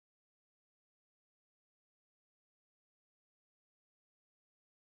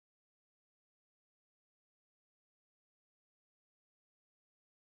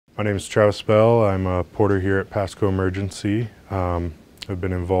My name is Qu'Appelle. I'm a porter here at Pasqua Emergency. I've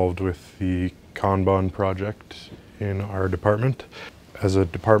been involved with the Kanban project in our department. As a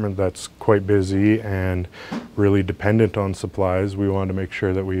department that's quite busy and really dependent on supplies, we wanted to make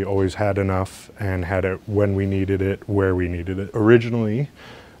sure that we always had enough and had it when we needed it, where we needed it. Originally,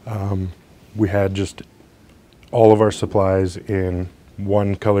 we had just all of our supplies in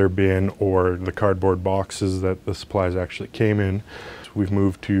one color bin or the cardboard boxes that the supplies actually came in. We've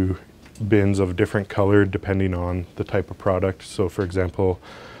moved to bins of different color depending on the type of product. So for example,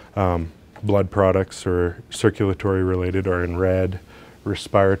 blood products or circulatory related are in red,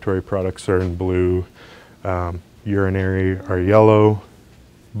 respiratory products are in blue, urinary are yellow,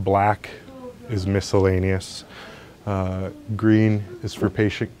 black is miscellaneous, green is for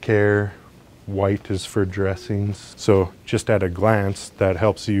patient care, white is for dressings. So just at a glance, that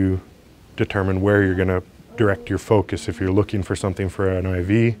helps you determine where you're going to direct your focus. If you're looking for something for an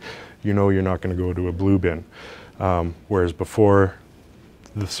IV, you know you're not going to go to a blue bin. Whereas before,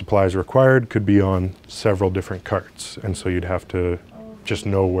 the supplies required could be on several different carts, and so you'd have to just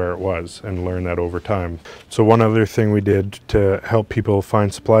know where it was and learn that over time. So one other thing we did to help people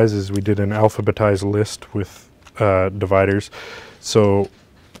find supplies is we did an alphabetized list with dividers. So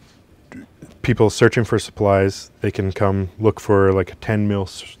people searching for supplies, they can come look for like a 10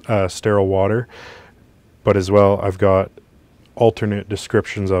 ml sterile water, but as well I've got alternate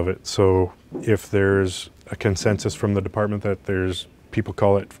descriptions of it. So if there's a consensus from the department that there's, people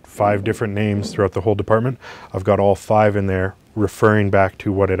call it 5 different names throughout the whole department, I've got all 5 in there referring back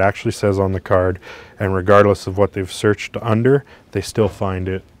to what it actually says on the card, and regardless of what they've searched under, they still find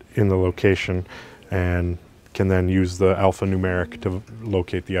it in the location and can then use the alphanumeric to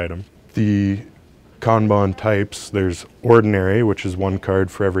locate the item. The Kanban types, there's ordinary, which is 1 card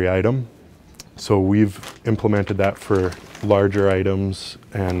for every item. So we've implemented that for larger items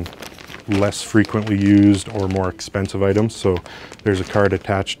and less frequently used or more expensive items. So there's a card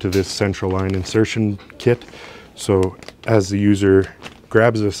attached to this central line insertion kit. So as the user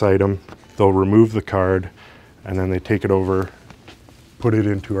grabs this item, they'll remove the card and then they take it over, put it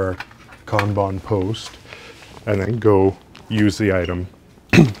into our Kanban post, and then go use the item.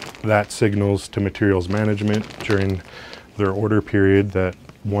 That signals to materials management during their order period that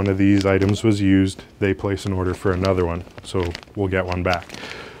one of these items was used. They place an order for another one, so we'll get one back.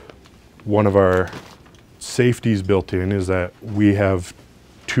 One of our safeties built in is that we have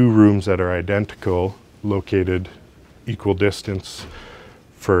 2 rooms that are identical, located equal distance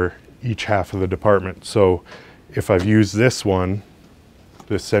for each half of the department. So if I've used this one,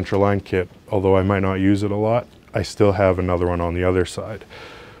 this central line kit, although I might not use it a lot, I still have another one on the other side.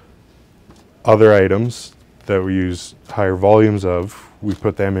 Other items that we use higher volumes of, we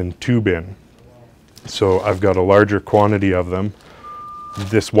put them in 2 bin. So I've got a larger quantity of them.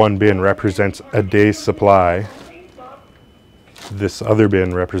 This 1 bin represents a day's supply. This other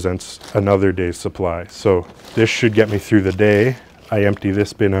bin represents another day's supply. So this should get me through the day. I empty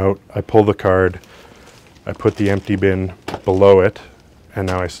this bin out, I pull the card, I put the empty bin below it, and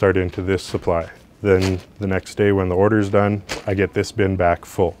now I start into this supply. Then the next day when the order's done, I get this bin back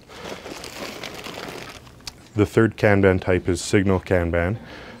full. The third Kanban type is signal Kanban.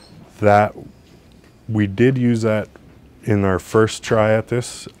 That we did use that in our first try at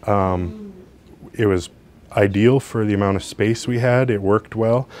this. It was ideal for the amount of space we had. It worked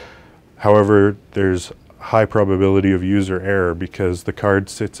well. However, there's high probability of user error because the card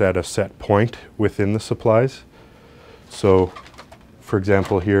sits at a set point within the supplies. So for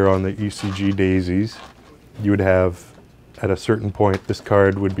example, here on the ECG daisies, you would have at a certain point, this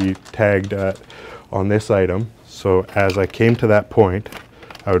card would be tagged on this item. So as I came to that point,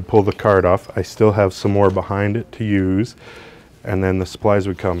 I would pull the card off. I still have some more behind it to use, and then the supplies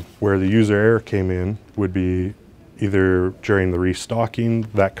would come. Where the user error came in would be either during the restocking,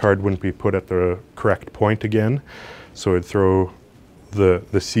 that card wouldn't be put at the correct point again, so it'd throw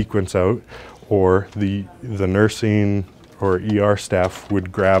the sequence out, or the nursing or ER staff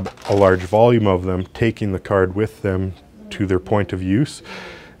would grab a large volume of them, taking the card with them to their point of use,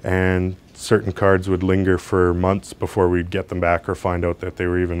 and certain cards would linger for months before we'd get them back or find out that they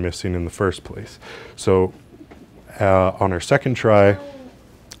were even missing in the first place. So on our second try,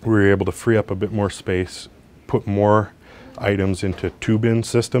 we were able to free up a bit more space, put more items into 2 bin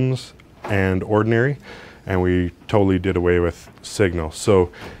systems and ordinary, and we totally did away with signal.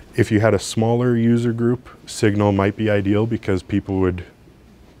 So if you had a smaller user group, signal might be ideal because people would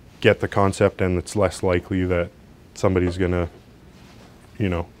get the concept and it's less likely that somebody's gonna,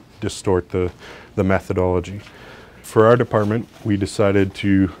 distort the methodology. For our department, we decided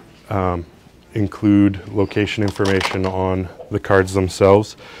to include location information on the cards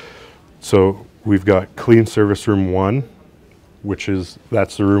themselves. So we've got clean service room 1,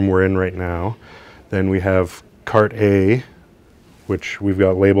 that's the room we're in right now. Then we have cart A, which we've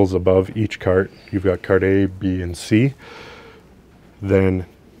got labels above each cart. You've got cart A, B, and C. Then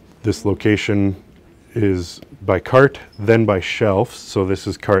this location is by cart, then by shelf. So this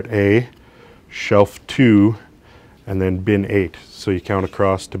is cart A, shelf 2, and then bin 8. So you count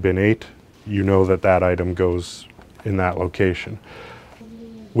across to bin 8, you know that that item goes in that location.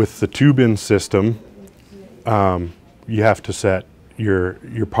 With the 2-bin system, you have to set your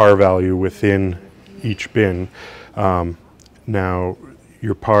par value within each bin. Now,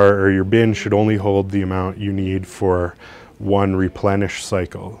 your par or your bin should only hold the amount you need for 1 replenish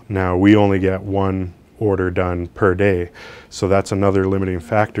cycle. Now, we only get 1 order done per day, so that's another limiting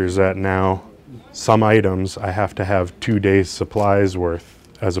factor, is that now some items I have to have 2 days supplies worth,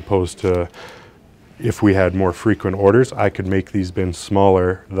 as opposed to if we had more frequent orders, I could make these bins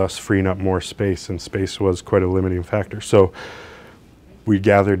smaller, thus freeing up more space, and space was quite a limiting factor. So we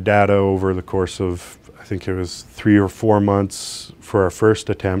gathered data over the course of, I think it was 3 or 4 months for our first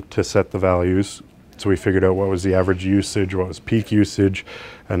attempt to set the values. So we figured out what was the average usage, what was peak usage,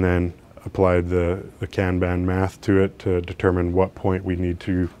 and then applied the Kanban math to it to determine what point we need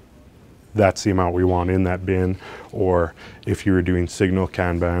to, that's the amount we want in that bin. Or if you were doing signal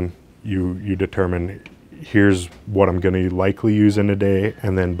Kanban, you determine, here's what I'm going to likely use in a day,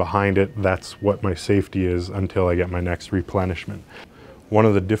 and then behind it, that's what my safety is until I get my next replenishment. One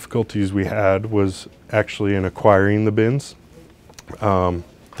of the difficulties we had was actually in acquiring the bins.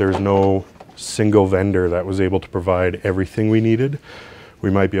 There's no single vendor that was able to provide everything we needed. We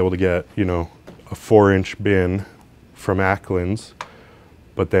might be able to get, you know, a 4-inch bin from Ackland's,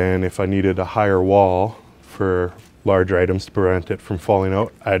 but then if I needed a higher wall for larger items to prevent it from falling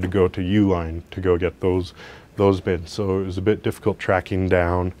out, I had to go to Uline to go get those bins. So it was a bit difficult tracking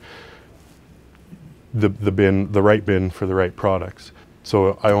down the right bin for the right products.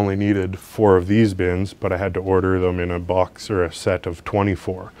 So I only needed 4 of these bins, but I had to order them in a box or a set of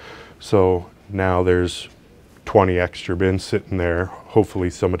 24. So now there's 20 extra bins sitting there.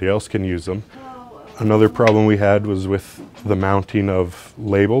 Hopefully somebody else can use them. Another problem we had was with the mounting of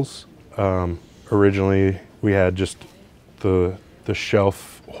labels. Originally we had just the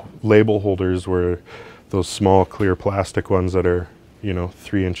shelf label holders were those small clear plastic ones that are, you know,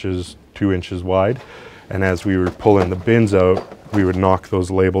 3 inches, 2 inches wide. And as we were pulling the bins out, we would knock those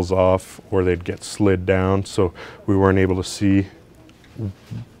labels off or they'd get slid down, so we weren't able to see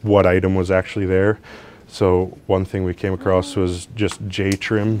what item was actually there. So one thing we came across was just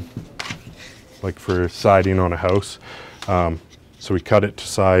J-trim, like for siding on a house. So we cut it to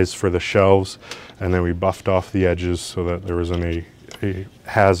size for the shelves, and then we buffed off the edges so that there wasn't a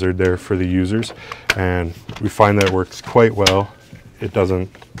hazard there for the users. And we find that it works quite well. It doesn't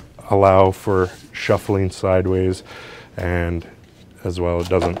allow for shuffling sideways, and as well it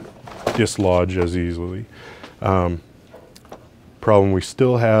doesn't dislodge as easily. Problem we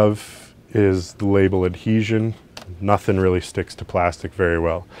still have is the label adhesion. Nothing really sticks to plastic very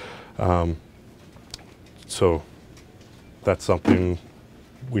well. So that's something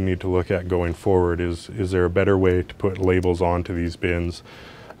we need to look at going forward. Is there a better way to put labels onto these bins?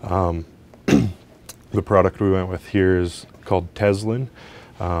 The product we went with here is called Teslin.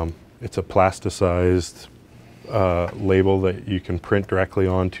 It's a plasticized label that you can print directly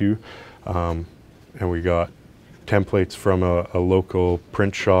onto, and we got templates from a local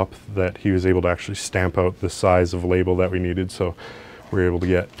print shop that he was able to actually stamp out the size of label that we needed. So we were able to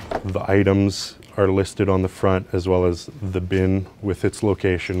get the items are listed on the front, as well as the bin with its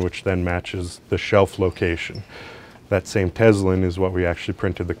location, which then matches the shelf location. That same Teslin is what we actually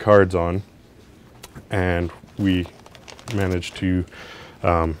printed the cards on, and we managed to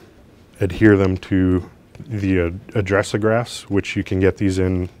adhere them to the addressagraphs, which you can get these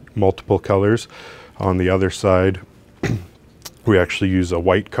in multiple colors. On the other side, we actually use a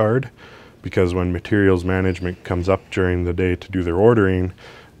white card, because when materials management comes up during the day to do their ordering,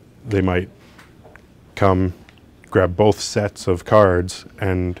 they might come grab both sets of cards,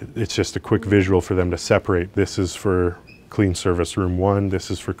 and it's just a quick visual for them to separate. This is for clean service room 1,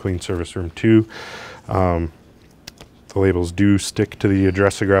 this is for clean service room 2. The labels do stick to the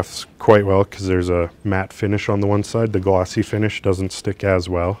addressagraphs quite well because there's a matte finish on the one side. The glossy finish doesn't stick as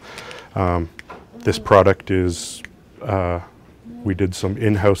well. This product is, we did some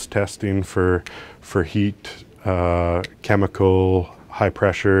in-house testing for heat, chemical, high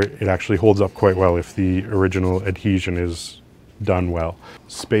pressure. It actually holds up quite well if the original adhesion is done well.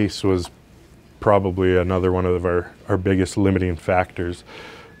 Space was probably another one of our biggest limiting factors.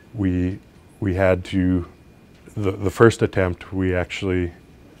 We we had to, the first attempt, we actually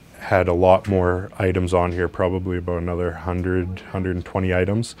had a lot more items on here, probably about another 100, 120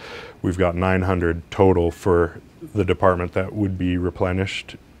 items. We've got 900 total for the department that would be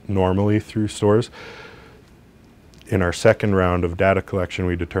replenished normally through stores. In our second round of data collection,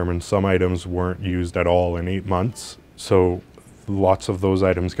 we determined some items weren't used at all in 8 months. So lots of those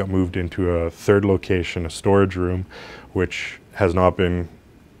items got moved into a third location, a storage room, which has not been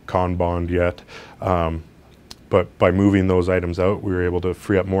Kanbaned yet. But by moving those items out, we were able to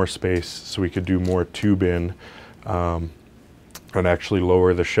free up more space so we could do more two-bin and actually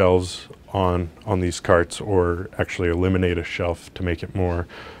lower the shelves on these carts, or actually eliminate a shelf to make it more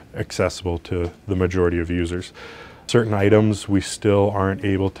accessible to the majority of users. Certain items we still aren't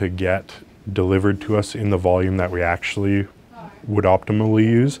able to get delivered to us in the volume that we actually would optimally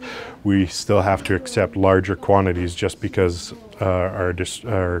use. We still have to accept larger quantities just because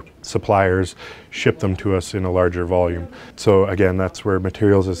our suppliers ship them to us in a larger volume. So again, that's where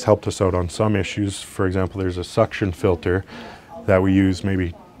materials has helped us out on some issues. For example, there's a suction filter that we use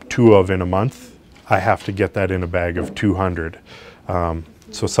maybe 2 of in a month. I have to get that in a bag of 200.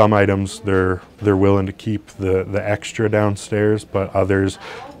 So some items they're willing to keep the extra downstairs, but others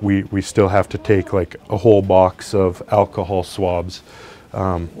we still have to take like a whole box of alcohol swabs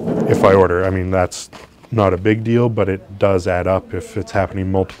if I order. I mean, that's not a big deal, but it does add up if it's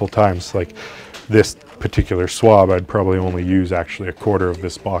happening multiple times. Like this particular swab, I'd probably only use actually a quarter of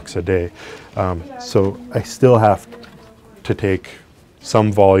this box a day. So I still have to take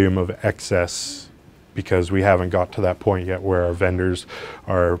some volume of excess because we haven't got to that point yet where our vendors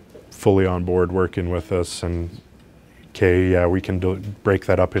are fully on board working with us and okay, yeah, we can break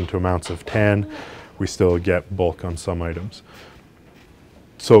that up into amounts of 10. We still get bulk on some items.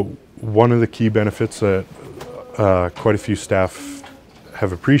 So one of the key benefits that quite a few staff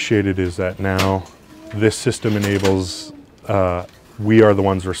have appreciated is that now this system enables, we are the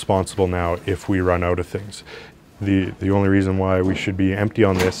ones responsible now if we run out of things. The only reason why we should be empty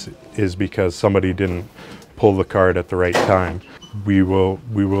on this is because somebody didn't pull the card at the right time. We will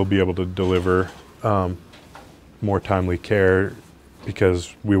be able to deliver more timely care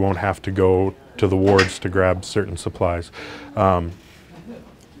because we won't have to go to the wards to grab certain supplies.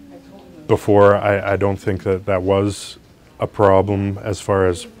 Before, I don't think that was a problem as far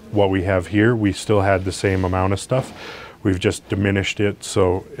as what we have here. We still had the same amount of stuff. We've just diminished it,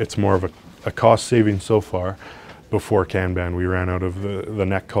 so it's more of a cost saving so far. Before Kanban, we ran out of the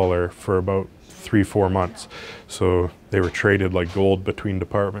neck collar for about 3-4 months. So they were traded like gold between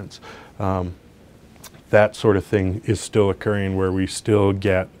departments. That sort of thing is still occurring where we still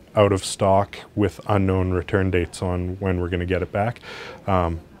get out of stock with unknown return dates on when we're going to get it back.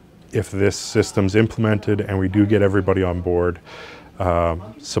 If this system's implemented and we do get everybody on board,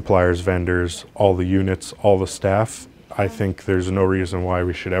 suppliers, vendors, all the units, all the staff, I think there's no reason why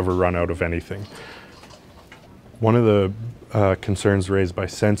we should ever run out of anything. One of the concerns raised by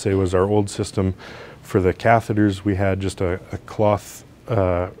Sensei was our old system. For the catheters, we had just a cloth,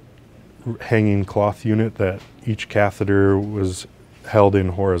 hanging cloth unit that each catheter was held in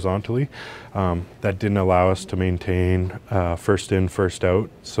horizontally. That didn't allow us to maintain first in, first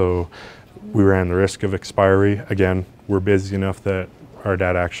out. So we ran the risk of expiry. Again, we're busy enough that our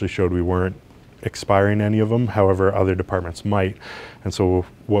data actually showed we weren't expiring any of them. However, other departments might. And so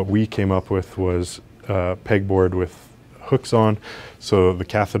what we came up with was pegboard with hooks on, so the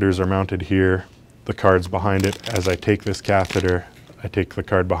catheters are mounted here, the card's behind it. As I take this catheter, I take the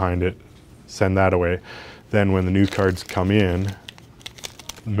card behind it, send that away. Then when the new cards come in,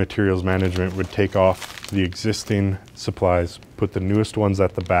 materials management would take off the existing supplies, put the newest ones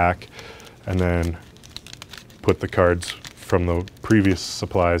at the back, and then put the cards from the previous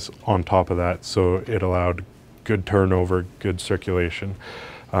supplies on top of that, so it allowed good turnover, good circulation.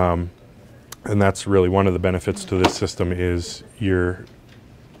 And that's really one of the benefits to this system is you're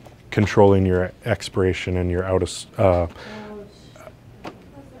controlling your expiration and your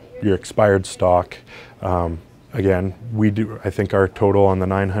your expired stock. Again, I think our total on the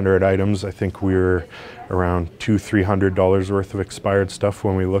 900 items, I think we were around $200–300 worth of expired stuff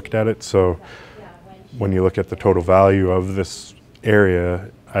when we looked at it. So when you look at the total value of this area,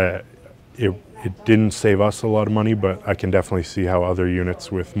 it didn't save us a lot of money, but I can definitely see how other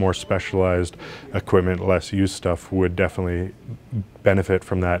units with more specialized equipment, less used stuff, would definitely benefit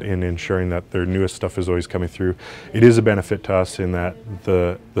from that in ensuring that their newest stuff is always coming through. It is a benefit to us in that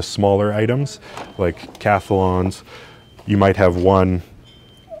the smaller items, like cathalons, you might have one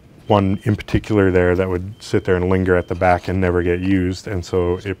in particular there that would sit there and linger at the back and never get used, and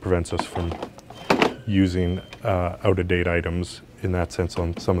so it prevents us from using out-of-date items in that sense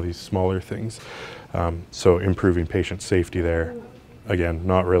on some of these smaller things. So improving patient safety there, again,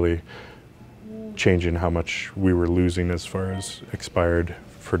 not really changing how much we were losing as far as expired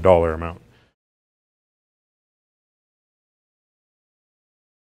for dollar amount.